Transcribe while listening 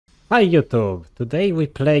Hi YouTube! Today we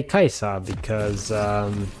play Kai'Sa because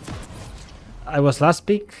I was last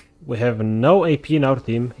pick. We have no AP in our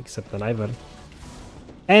team except an Ivan.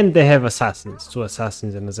 And they have assassins, 2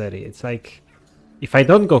 assassins and a Zeri. It's like, if I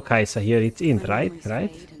don't go Kai'Sa here, it's int, right?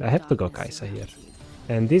 I have to go Kai'Sa here.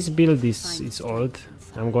 And this build is old.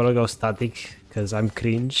 I'm gonna go static because I'm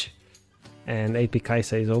cringe. And AP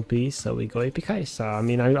Kai'Sa is OP, so we go AP Kai'Sa. I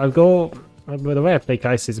mean, I'll go... By the way I play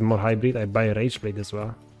Kai'Sa is more hybrid. I buy Rageblade as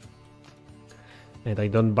well. And I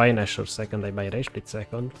don't buy Nashor second, I buy Rageblade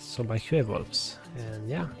second, so my Q evolves. And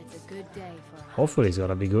yeah, hopefully it's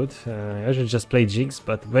gonna be good. I usually just play Jinx,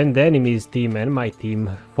 but when the enemy's team and my team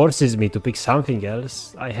forces me to pick something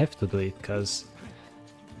else, I have to do it, because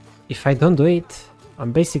if I don't do it,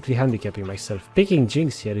 I'm basically handicapping myself. Picking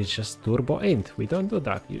Jinx here is just turbo int. We don't do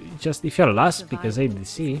that. If you're last because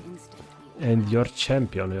ADC and your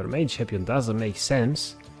champion, your main champion doesn't make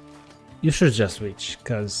sense, you should just switch,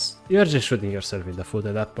 because you're just shooting yourself in the foot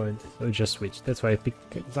at that point. So you just switch. That's why I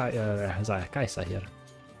picked Kai'Sa here.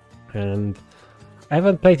 And I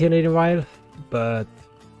haven't played her in a while, but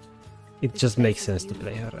it just makes sense to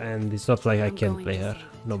play her. And it's not like I can't play her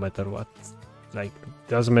no matter what. Like, it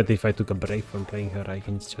doesn't matter if I took a break from playing her, I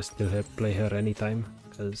can just still play her anytime.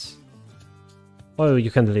 Because, oh,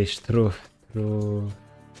 you can leash through.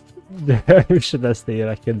 Should I stay here?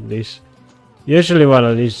 I can leash. Usually want to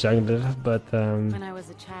leash jungler, but when I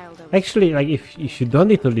was a child, actually, like if you don't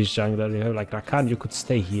need to leash jungler, you have like Rakan, you could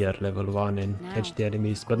stay here level 1 and catch the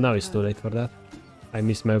enemies, but now it's too late for that. I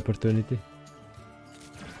missed my opportunity.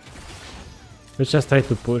 Let's just try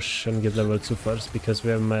to push and get level 2 first, because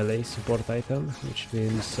we have melee support item, which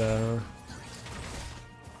means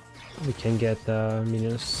we can get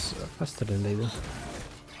minions faster than they do.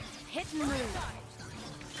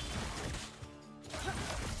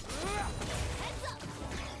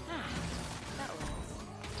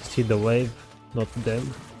 Hit the wave, not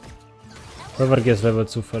them. Whoever gets level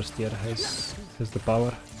 2 first here has the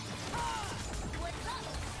power.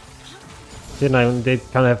 Then they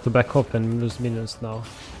kind of have to back up and lose minions now.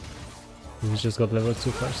 We just got level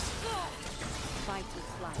 2 first.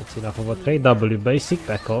 That's enough of a trade. W basic,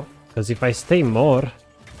 back up. Because if I stay more,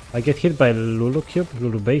 I get hit by Lulu cube,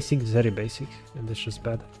 Lulu basic, Zeri basic, and that's just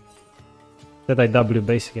bad. Then I W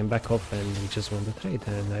basic and back up, and we just won the trade,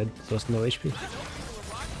 and I lost no HP.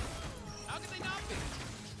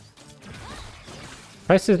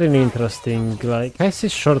 Kai'Sa is really interesting. Like, Kai'Sa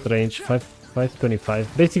is short range,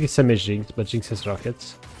 525, basically same as Jinx, but Jinx has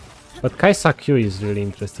rockets. But Kai'Sa Q is really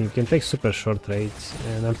interesting. You can take super short raids,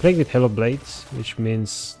 and I'm playing with Halo Blades, which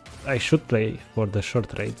means I should play for the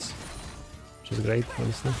short raids, which is great,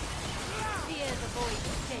 honestly.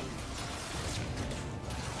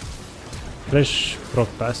 Flash proc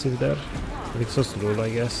passive there. It's so slow, I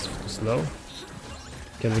guess. Too slow.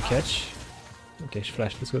 Can we catch? Okay, she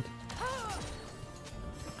flashed, that's good.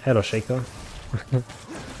 Hello, Shaker.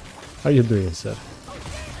 How you doing, sir?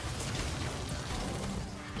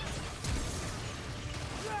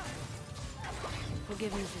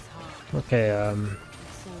 Okay,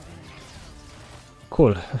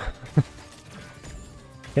 cool.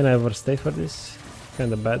 Can I ever stay for this?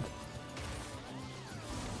 Kinda bad.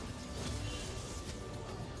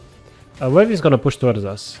 Wave is gonna push towards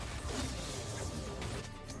us.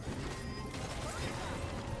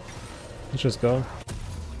 Let's just go.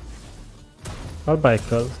 I'll buy a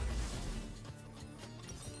kill.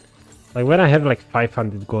 Like, when I have like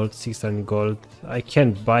 500 gold, 600 gold, I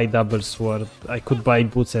can't buy double sword. I could buy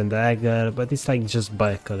boots and dagger, but it's like just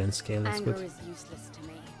buy a kill and scale. That's good.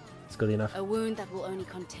 It's good enough. A wound that will only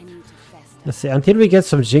continue to fester. Let's see, until we get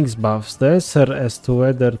some Jinx buffs, the answer as to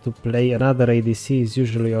whether to play another ADC is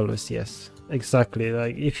usually always yes. Exactly,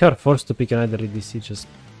 like if you're forced to pick another ADC, just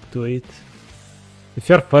do it. If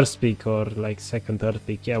you're first pick or like second, third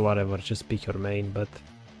pick, yeah, whatever, just pick your main, but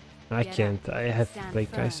I can't. I have to play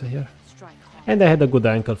Kai'Sa here. And I had a good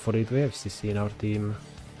ankle for it. We have CC in our team.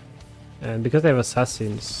 And because I have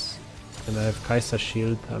assassins and I have Kai'Sa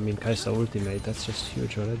shield, I mean Kai'Sa ultimate, that's just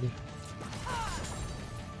huge already.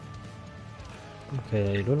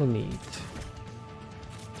 Okay, Lulu meat.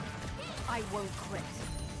 I won't quit.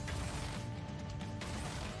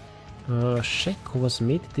 Shaco was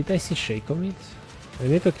mid? Did I see Shaco mid? I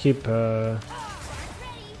need to keep the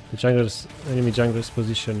enemy jungler's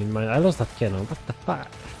position in mind. I lost that cannon, what the fuck?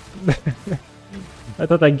 I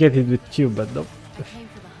thought I'd get it with Q, but nope.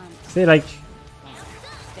 See, like,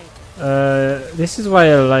 this is why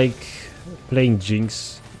I like playing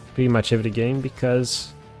Jinx pretty much every game,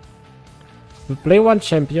 because we play one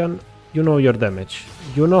champion you know your damage.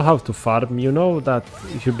 You know how to farm. You know that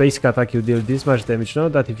if you basic attack you deal this much damage. You know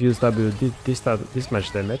that if you use W you did this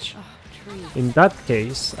much damage. In that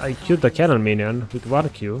case, I queued the cannon minion with 1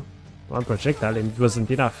 Q, 1 projectile, and it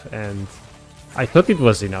wasn't enough. And I thought it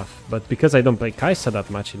was enough, but because I don't play Kai'Sa that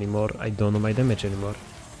much anymore, I don't know my damage anymore.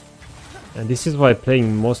 And this is why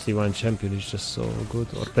playing mostly one champion is just so good,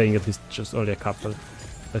 or playing at least just only a couple.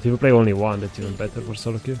 But if you play only one, that's even better for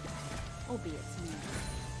solo queue.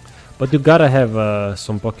 But you gotta have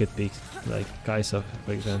some pocket picks, like Kai'Sa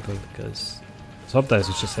for example, because sometimes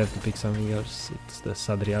you just have to pick something else. It's the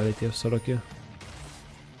sad reality of solo queue.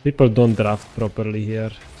 People don't draft properly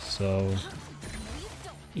here, so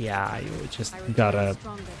yeah, you just gotta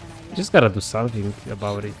do something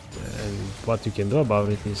about it. And what you can do about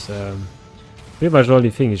it is pretty much the only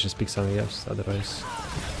thing is just pick something else. Otherwise,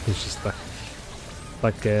 it's just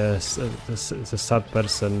like a sad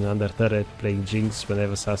person under turret playing jinx when they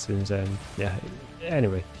have assassins, and yeah.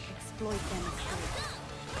 Anyway,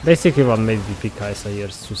 basically what made me pick Kai'Sa here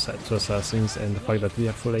is two assassins and the fact that we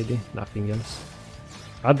are full AD, nothing else.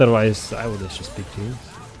 Otherwise, I would have just picked jinx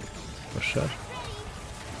for sure.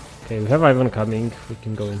 Okay, we have Ivan coming. We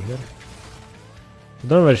can go in here. I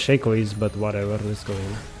don't know where Shaco is, but whatever. Let's go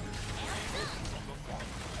in.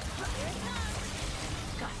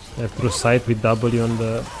 Through sight with W on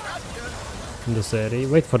the Zeri.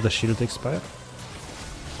 Wait for the shield to expire.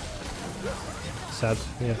 Sad.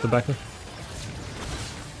 We have to back him.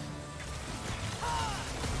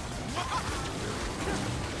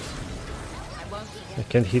 I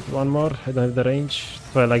can't hit one more. I don't have the range.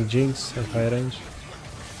 So I like jinx. I have high range.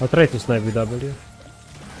 I'll try to snipe with W.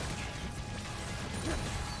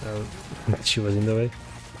 Oh, she was in the way.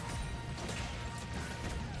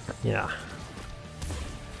 Yeah.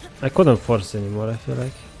 I couldn't force anymore, I feel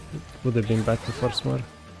like. It would have been bad to force more.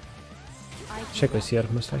 Check is here,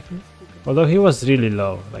 most likely. Although he was really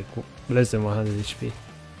low, like less than 100 HP.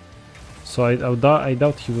 So I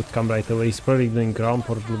doubt he would come right away. He's probably doing ground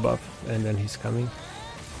for blue buff, and then he's coming.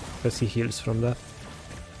 Because he heals from that.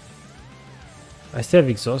 I still have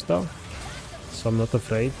exhaust though, so I'm not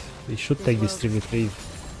afraid. We should take this 3v3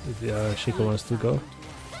 if Shaco wants to go.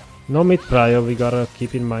 No mid prio, we gotta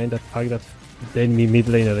keep in mind that fact that the enemy mid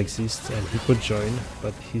laner exists and he could join,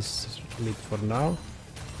 but he's mid for now.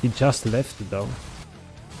 He just left though.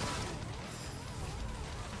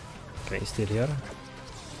 Okay, he's still here.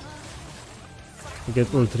 We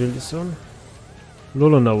get ult really soon.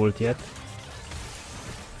 Lulu no ult yet.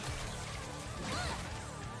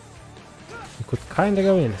 We could kinda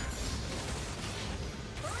go in.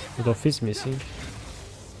 Although is missing.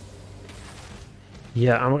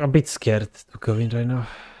 Yeah, I'm a bit scared to go in right now.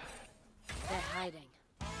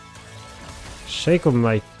 Shaco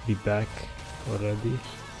might be back already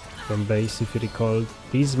from base if you recall.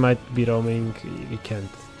 These might be roaming. We can't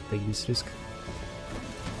take this risk.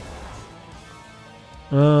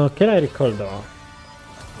 Can I recall though?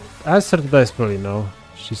 Answer to that is probably no.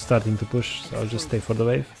 She's starting to push, so I'll just stay for the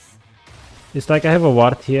wave. It's like I have a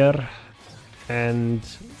ward here and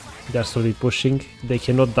they're slowly pushing. They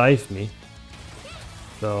cannot dive me.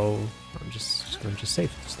 So I'm just going to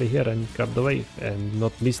safe to stay here and grab the wave and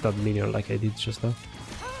not miss that minion like I did just now.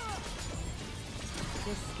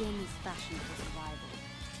 This skin is fashioned for survival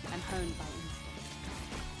and honed by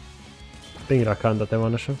instinct. Ping Rakan that I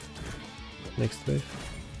wanna show. Next wave.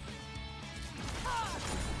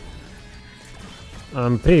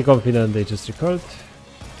 I'm pretty confident they just recalled.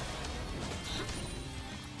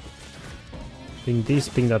 Ping this,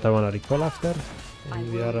 ping that I wanna recall after,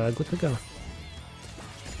 and we are good to go.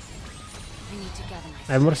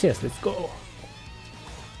 I have more CS, let's go!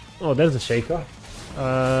 Oh, there's a Shaco.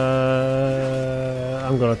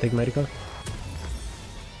 I'm gonna take my recall.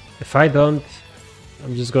 If I don't,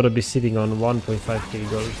 I'm just gonna be sitting on 1.5k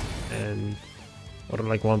gold, and or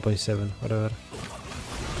like 1.7, whatever.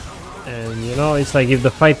 And you know, it's like if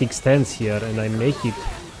the fight extends here and I make it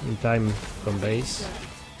in time from base,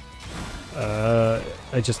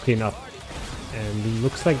 I just clean up, and it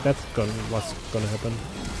looks like that's what's gonna happen.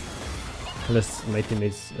 Unless my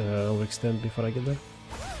teammates overextend before I get there.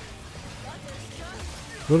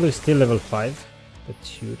 Lulu is still level 5. That's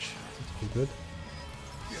huge. That's pretty good.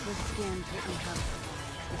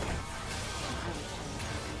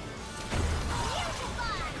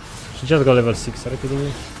 She just got level 6, are you kidding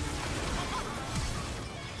me?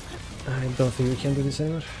 I don't think we can do this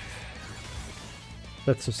anymore.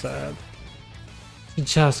 That's so sad. She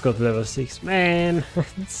just got level 6. Man,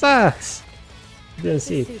 it sucks. Didn't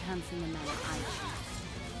see it.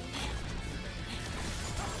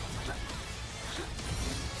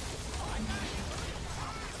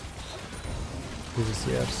 this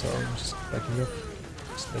year, so I'm just backing up.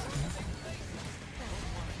 Just backing up.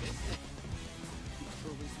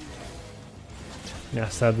 Yeah,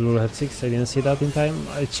 sad Lulu had 6, I didn't see that in time.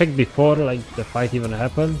 I checked before, like, the fight even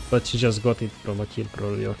happened, but she just got it from a kill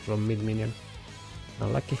probably, or from mid-minion.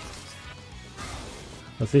 Unlucky.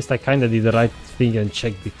 At least I kinda did the right thing and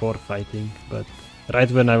checked before fighting, but right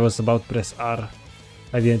when I was about to press R,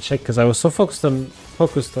 I didn't check because I was so focused on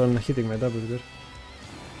hitting my W there.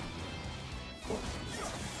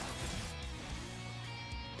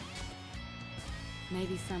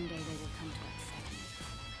 Maybe someday they will come to accept me.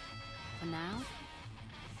 For now,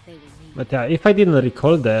 they will need. But yeah, if I didn't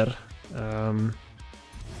recall there,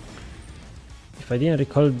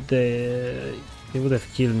 they would have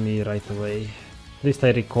killed me right away. At least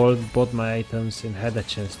I recalled both my items and had a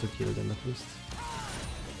chance to kill them at least.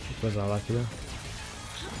 It was unlucky though.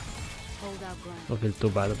 Hold our ground. Don't feel too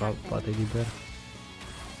bad about what I did there.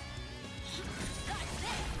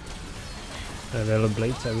 Yellow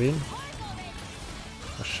blades, I win.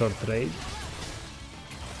 A short raid.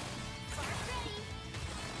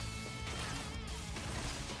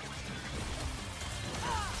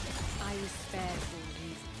 I was spared for a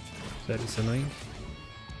reason. That is annoying.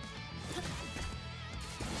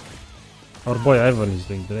 Our boy Ivan is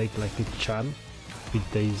doing Drake like with Chan,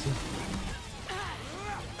 with Daisy.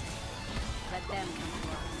 Let them come to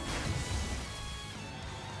us.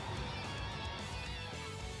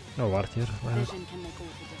 Oh, Wart here. Vision can make all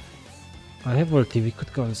the difference. I have ulti, we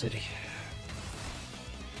could go Zeri.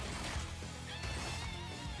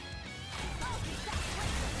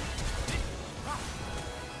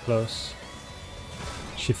 Close.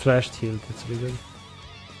 She flashed healed, that's really good.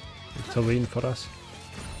 It's a win for us.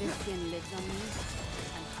 This skin lives on me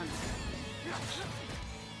and hunts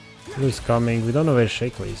me. Blue is coming, we don't know where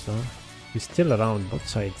Shaco is though. He's still around both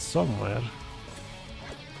sides somewhere.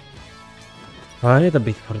 I need a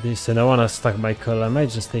bit for this and I wanna stack my curl. I might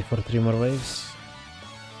just stay for 3 more waves.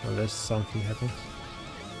 Unless something happens.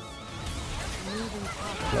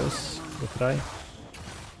 Close, we try.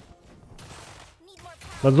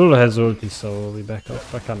 But Lulu has ulti, so we back up.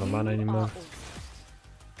 I can't mana anymore.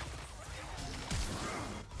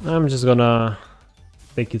 I'm just gonna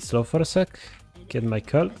take it slow for a sec. Get my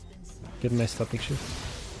curl. Get my static shift.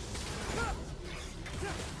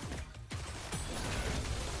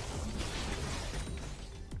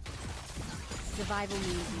 Survival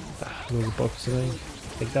means Lulu box away.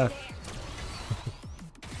 Take that.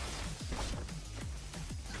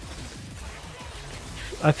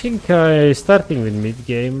 I think starting with mid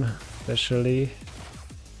game, especially,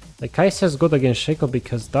 like Kai'Sa is good against Shaco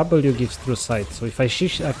because W gives true sight. So if I see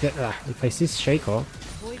Shaco,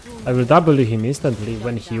 I will W him instantly.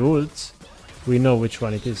 When he ults, we know which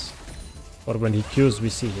one it is, or when he Qs, we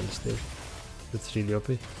see him still. That's really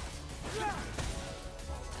OP.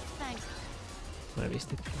 thanks. I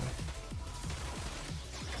missed it.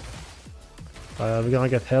 We're gonna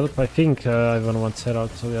get help. I think Ivan wants her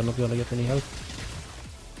out, so we are not gonna get any help.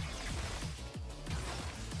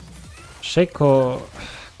 Shaco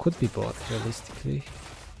could be bought realistically.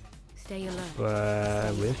 Stay alert.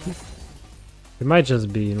 Will he? He might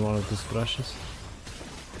just be in one of those brushes,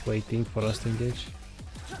 waiting for us to engage.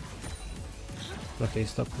 Okay,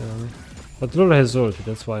 stop there. But Lulu has ulti,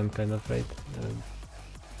 that's why I'm kind of afraid.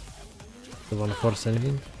 Don't wanna force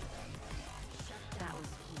anything. That was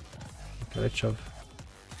Okay, let's shove.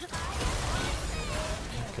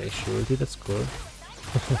 Okay, she ulti, that's cool.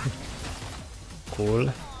 Cool.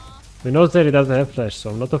 We know that he doesn't have flash, so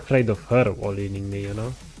I'm not afraid of her all-inning me, you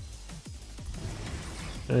know?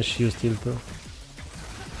 And she used heal too.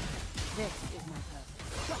 this is my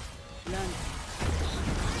purpose. Learn.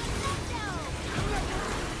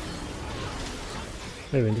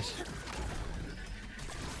 Maybe in this.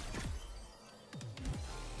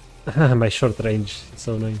 My short range, it's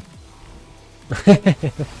so annoying.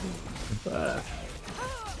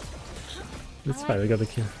 It's fine, we got the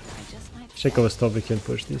kill. I just might. Shaco was top, we can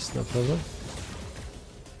push this, no problem.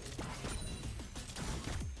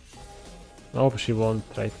 I hope she won't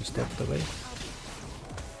try to stop the wave.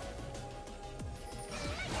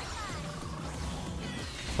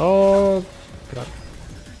 Oh, crap.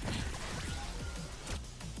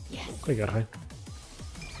 Yes. We got high.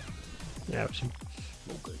 Yeah,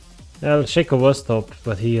 well, Shaco was top,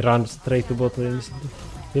 but he ran straight to bot lane instantly.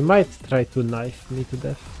 He might try to knife me to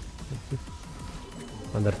death.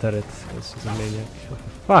 Under turret, this is a maniac. For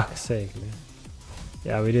fuck's sake, man.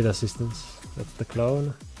 Yeah, we did assistance. That's the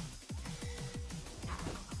clone.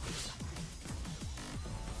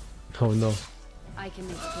 Oh no. I can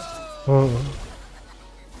make a difference. Oh.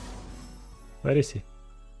 Where is he?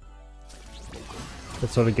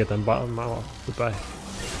 That's all we get on bottom. Goodbye.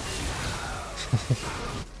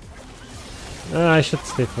 I should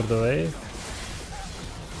stay for the wave.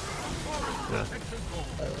 Yeah.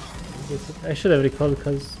 I should have recalled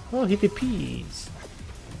because... Oh, he TPs!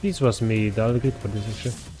 This was mid. I'll agree for this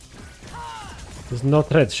actually. There's no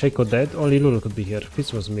threat. Shaco dead. Only Lulu could be here.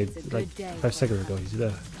 Fizz was mid like 5 seconds ago. He's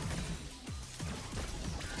there.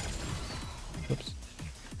 Oops.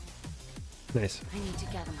 Nice.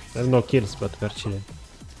 I have no kills, but we're chilling.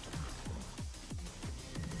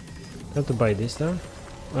 Have to buy this now.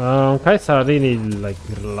 Kai'Sa really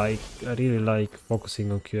I really like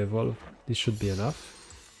focusing on Q evolve. This should be enough.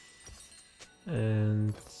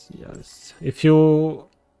 And yes, if you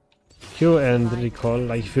Q and recall,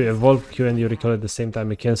 like if you evolve Q and you recall at the same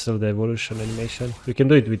time, you cancel the evolution animation. You can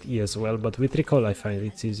do it with E as well, but with recall I find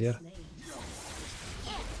it's easier.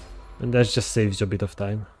 And that just saves you a bit of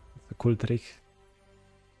time. A cool trick.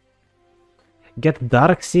 Get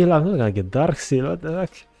Dark Seal? I'm not gonna get Dark Seal, what the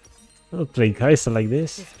heck? I'm not playing Kai'Sa like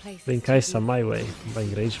this. Playing Kai'Sa my way,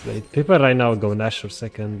 buying Rage Blade. People right now go Nashor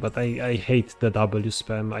second, but I hate the W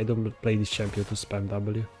spam. I don't play this champion to spam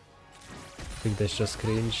W. I think that's just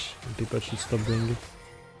cringe, and people should stop doing it.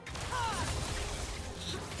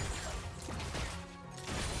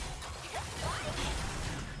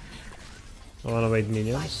 I wanna wait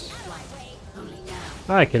minions.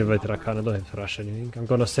 I can wait Rakan, I don't have to rush anything. I'm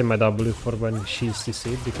gonna save my W for when she's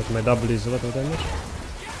CC'd, because my W is a lot of damage.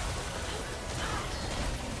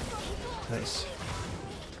 Nice.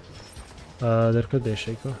 There could be a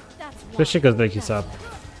Shaco. The Shaco's deck is up.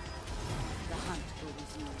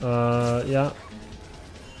 Yeah.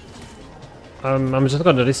 I'm just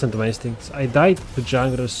gonna listen to my instincts. I died to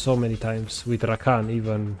junglers so many times. With Rakan,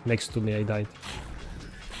 even next to me, I died.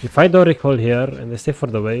 If I don't recall here and I stay for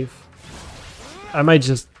the wave, I might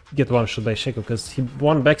just get one shot by Shaco, because he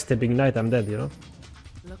one backstep ignite, I'm dead, you know?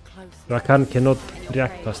 Rakan cannot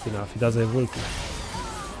react fast enough, he doesn't have ulti.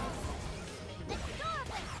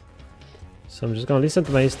 So I'm just gonna listen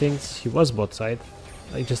to my instincts. He was bot side.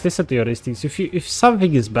 Like, just listen to your instincts. If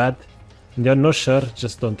something is bad and you're not sure,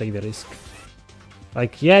 just don't take the risk.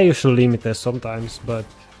 Like, yeah, you should limit it sometimes, but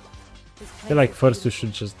I feel like first you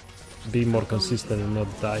should just be more consistent and not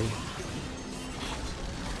die.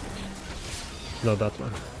 No, that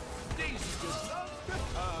one.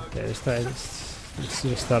 Okay, let's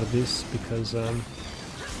restart this because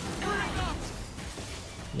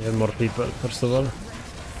we have more people first of all.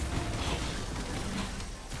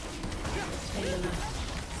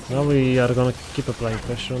 Now we are gonna keep applying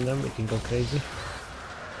pressure on them, we can go crazy.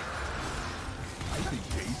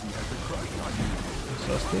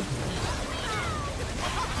 Exhausted.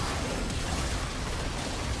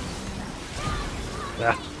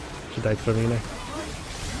 Yeah, she died from me now.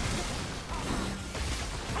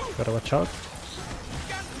 Gotta watch out.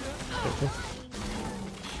 Okay.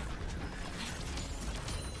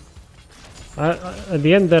 At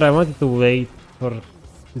the end there I wanted to wait for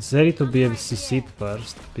Zeri to be CC'd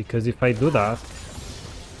first, because if I do that,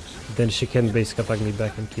 then she can basically attack me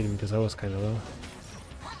back and kill me, because I was kinda low.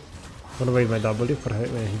 I'm gonna wait my W for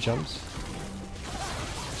when he jumps.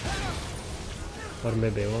 Or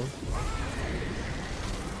maybe I won't.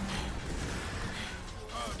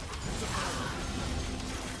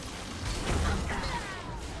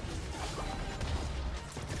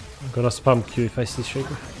 I'm gonna spam Q if I see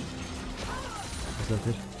Shaco. That's not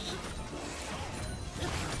it.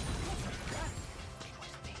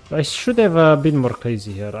 I should have been more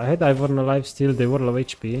crazy here. I had Ivern alive still, they were low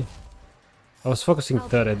HP. I was focusing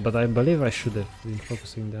turret, but I believe I should have been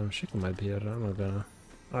focusing them. Shaco might be here, I'm not gonna...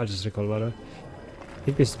 I'll just recall water.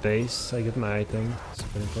 Keep his base, I get my item,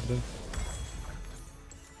 super important.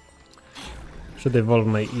 Should evolve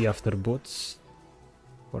my E after boots.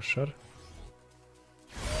 For sure.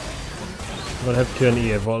 I'm gonna have Q and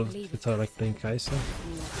E evolve, that's how I like playing Kai'Sa.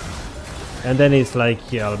 And then it's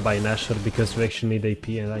like, yeah, I'll buy Nashor because we actually need AP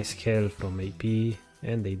and I scale from AP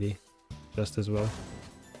and AD just as well.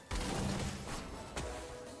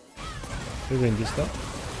 We win this stuff.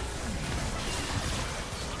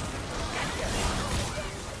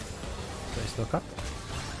 Nice knock up.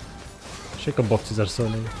 Shaco boxes are so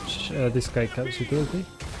nice. This guy comes with ulti.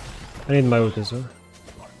 I need my ult as well.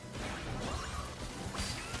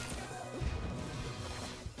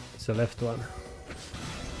 It's the left one.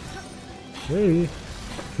 Hey!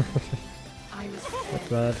 Not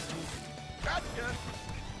bad.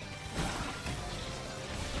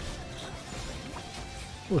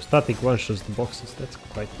 Oh, static one shows the boxes, that's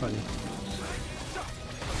quite funny.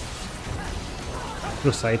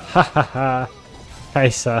 Blue side, hahaha!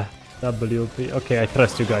 Kai'Sa, WP. Okay, I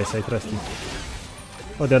trust you guys, I trust you.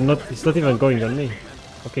 Oh, they're not, it's not even going on me.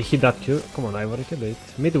 Okay, hit that Q. Come on, Ivory, can do it.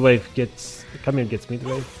 Mid wave gets... Camille gets mid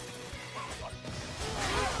wave.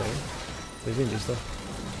 Okay. We win this though.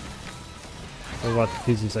 I don't know what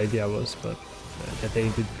Fizz's idea was, but that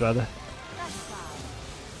ain't it, brother.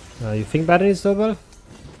 You think Baron is double?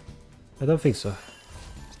 I don't think so.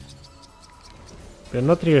 We're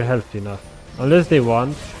not really healthy enough. Unless they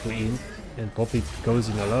want to in and Poppy goes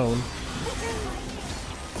in alone.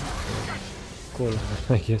 Cool,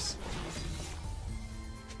 I guess.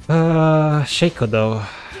 Shaco though.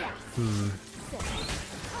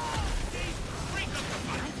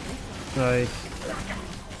 Like,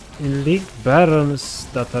 in League Barons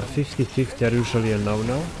that are 50-50 are usually a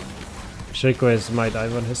no-no. Shaco has smite,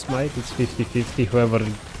 Ivan has smite, it's 50-50, whoever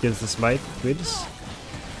gets the smite wins.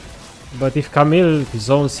 But if Camille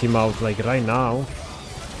zones him out like right now,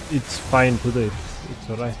 it's fine to do it, it's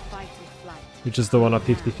alright. You just don't wanna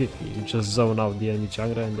 50-50, you just zone out the enemy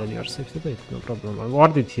jungler and then you're safe to do it, no problem. I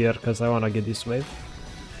warded here because I wanna get this wave.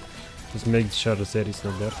 Just make sure the Zeri is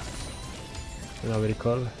not there. Now we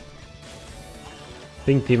recall.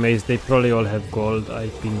 Ping teammates, they probably all have gold. I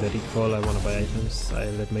ping the recall, I wanna buy items. I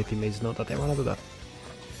let my teammates know that I wanna do that.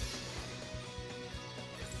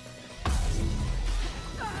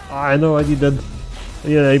 Oh, I know I didn't.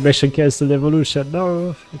 Yeah, I mentioned cancel evolution.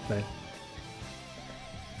 No, okay.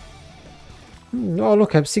 Oh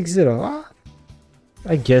look, I'm 6-0. Ah,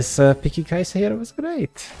 I guess picking Kai'Sa here was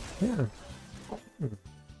great. Yeah.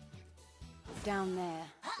 Down there,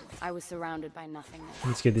 I was surrounded by nothingness.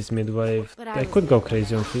 Let's get this mid wave. I could go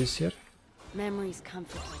crazy on Fizz here. Memories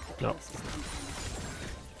comfort like the closest companion.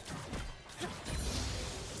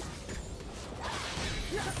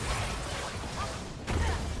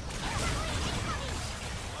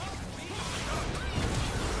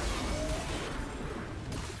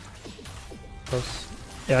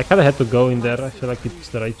 Yeah, I kinda had to go in there. I feel like it's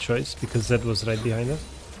the right choice because Zed was right behind us.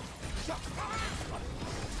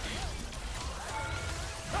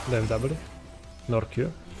 They have W. Nor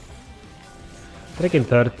Q. Taking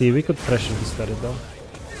 30, we could pressure this turret though.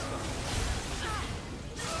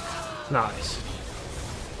 Nice.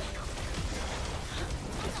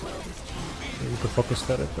 We could focus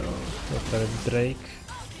turret though. Not turret Drake.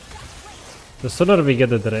 The sooner we get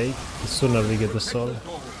the Drake, the sooner we get the soul.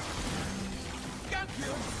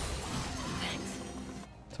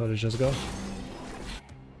 So let's just go.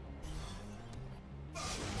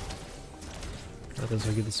 Let us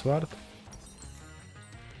get the sword.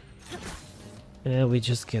 Yeah, we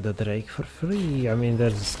just get a Drake for free. I mean,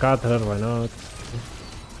 there's a scatter, why not?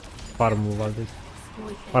 Farm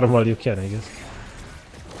while you can, I guess.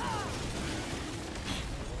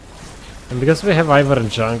 And because we have Ivor and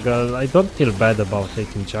jungle, I don't feel bad about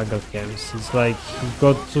taking jungle camps. It's like, he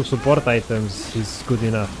got 2 support items, he's good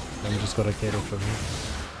enough. I'm just gonna carry from him.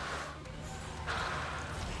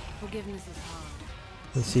 Forgiveness is hard.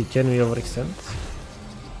 Let's see, can we overextend?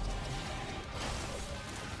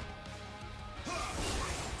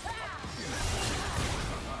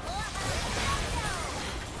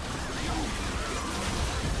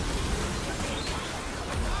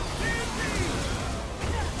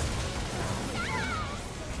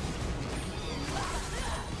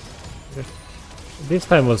 This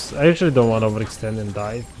time was, I usually don't want to overextend and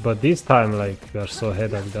die, but this time like we are so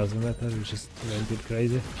ahead that it doesn't matter, we just went it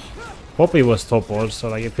crazy. Poppy was top also,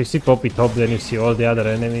 like if you see Poppy top then you see all the other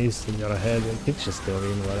enemies and you're ahead, like, it's just still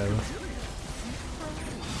win, whatever.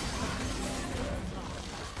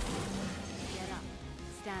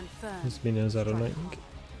 These minions are annoying.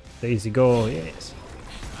 Daisy go, yes.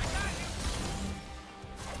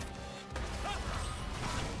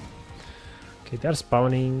 Okay, they're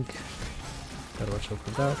spawning. Better watch out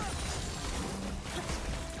for that.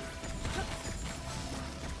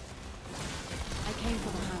 I came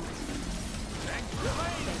for the hunt.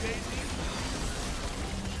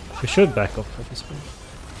 We should back off at this point.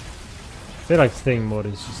 I feel like staying more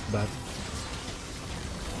is just bad.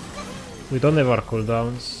 We don't have our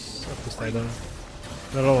cooldowns, at least I don't.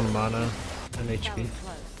 We're low on mana and HP.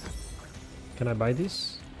 Can I buy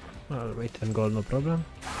this? I'll wait 10 gold, no problem.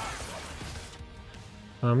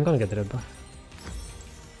 I'm gonna get red buff.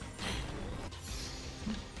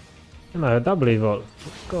 No, double evolve.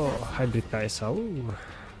 Go hybrid Kai'Sa. Ooh.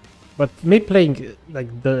 But me playing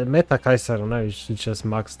like the meta Kai'Sa now is just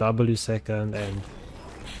max W second and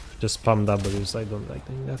just spam Ws. I don't like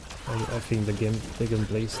doing that. I think the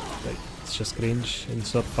gameplay is like it's just cringe and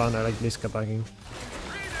it's not fun. I like disc attacking.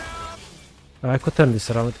 I could turn this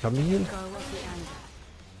around with Camille.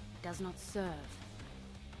 Does not serve.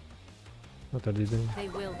 What are they doing? They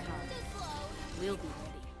will come. We'll be ready.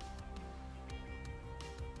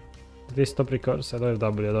 Did they stop recalls? I don't have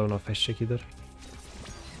W, I don't know if I check either.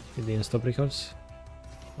 He didn't stop recalls.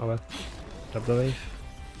 Oh well. Drop the wave.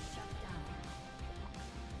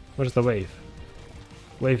 Where's the wave?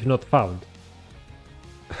 Wave not found.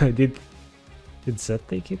 Did Zed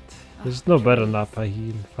take it? There's no Baron up.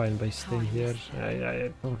 He'll find by staying here.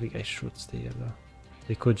 I don't think I should stay here though.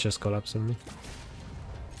 They could just collapse on me.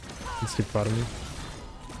 Let's keep farming.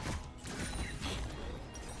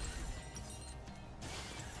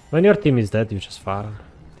 When your team is dead, you just farm.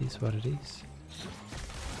 It is what it is.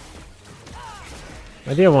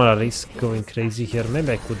 I didn't want to risk going crazy here.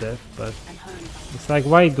 Maybe I could have, but it's like,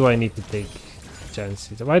 why do I need to take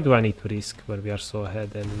chances? Why do I need to risk where we are so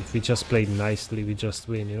ahead? And if we just played nicely, we just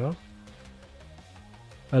win, you know?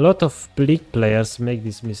 A lot of league players make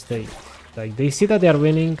this mistake. Like, they see that they are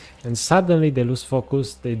winning, and suddenly they lose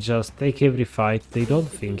focus. They just take every fight. They don't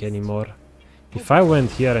think anymore. If I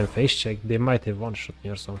went here and face checked, they might have one-shot me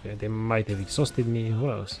or something. They might have exhausted me. Who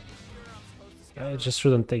knows? I just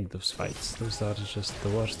shouldn't take those fights. Those are just the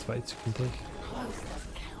worst fights you can take.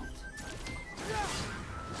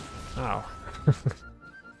 Ow.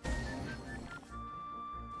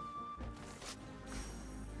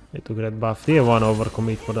 I took red buff. They want to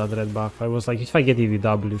overcommit for that red buff. I was like, if I get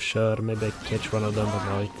EVW, sure, maybe I catch one of them, but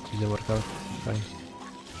no, it didn't work out. Fine.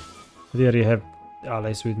 There you have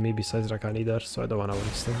allies with me besides Rakan either, so I don't want to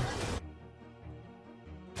waste them.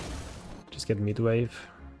 Just get mid wave.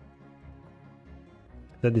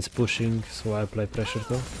 That is pushing, so I apply pressure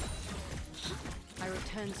though. I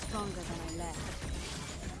returned stronger than I left.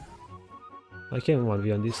 I can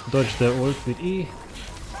 1v on this. Dodge the ult with E.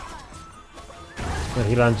 When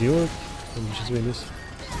he lands the ult, and we just win this.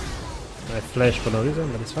 I flash for no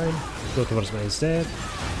reason, but it's fine. Go towards my Z.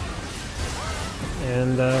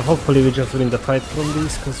 And hopefully we just win the fight from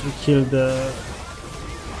this, because we killed the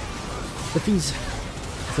Fizz.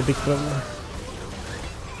 It's a big problem.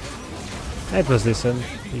 It was decent.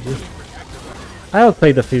 I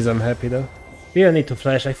outplayed the Fizz, I'm happy though. We don't need to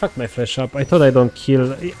flash. I fucked my flash up. I thought I don't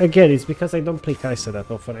kill. Again, it's because I don't play Kai'Sa that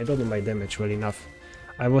often. I don't do my damage well enough.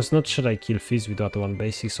 I was not sure I kill Fizz without one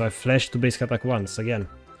basic, so I flashed to basic attack once again.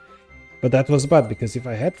 But that was bad, because if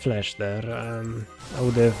I had flashed there, I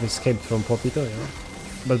would have escaped from Popito, you know?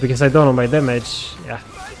 But because I don't know my damage, yeah.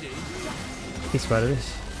 It's what it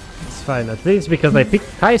is. It's fine, at least because I picked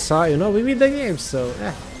Kai'Sa, you know, we win the game, so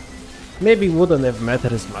yeah. Maybe wouldn't have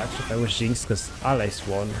mattered as much if I was jinxed, because allies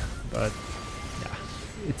won, but yeah.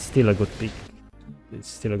 It's still a good pick. It's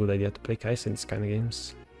still a good idea to play Kai'Sa in these kind of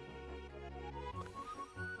games.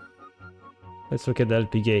 Let's look at the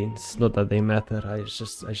LP gains. Not that they matter. I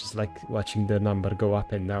just like watching the number go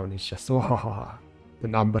up and down. It's just wow, the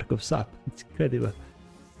number goes up. It's incredible.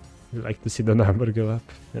 I like to see the number go up.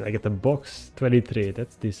 And I get a box 23.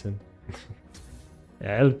 That's decent.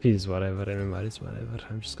 Yeah, LP is whatever. MMR is whatever.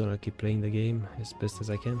 I'm just gonna keep playing the game as best as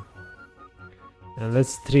I can. And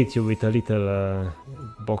let's treat you with a little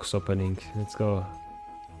box opening. Let's go.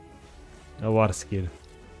 A war skill.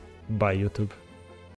 By YouTube.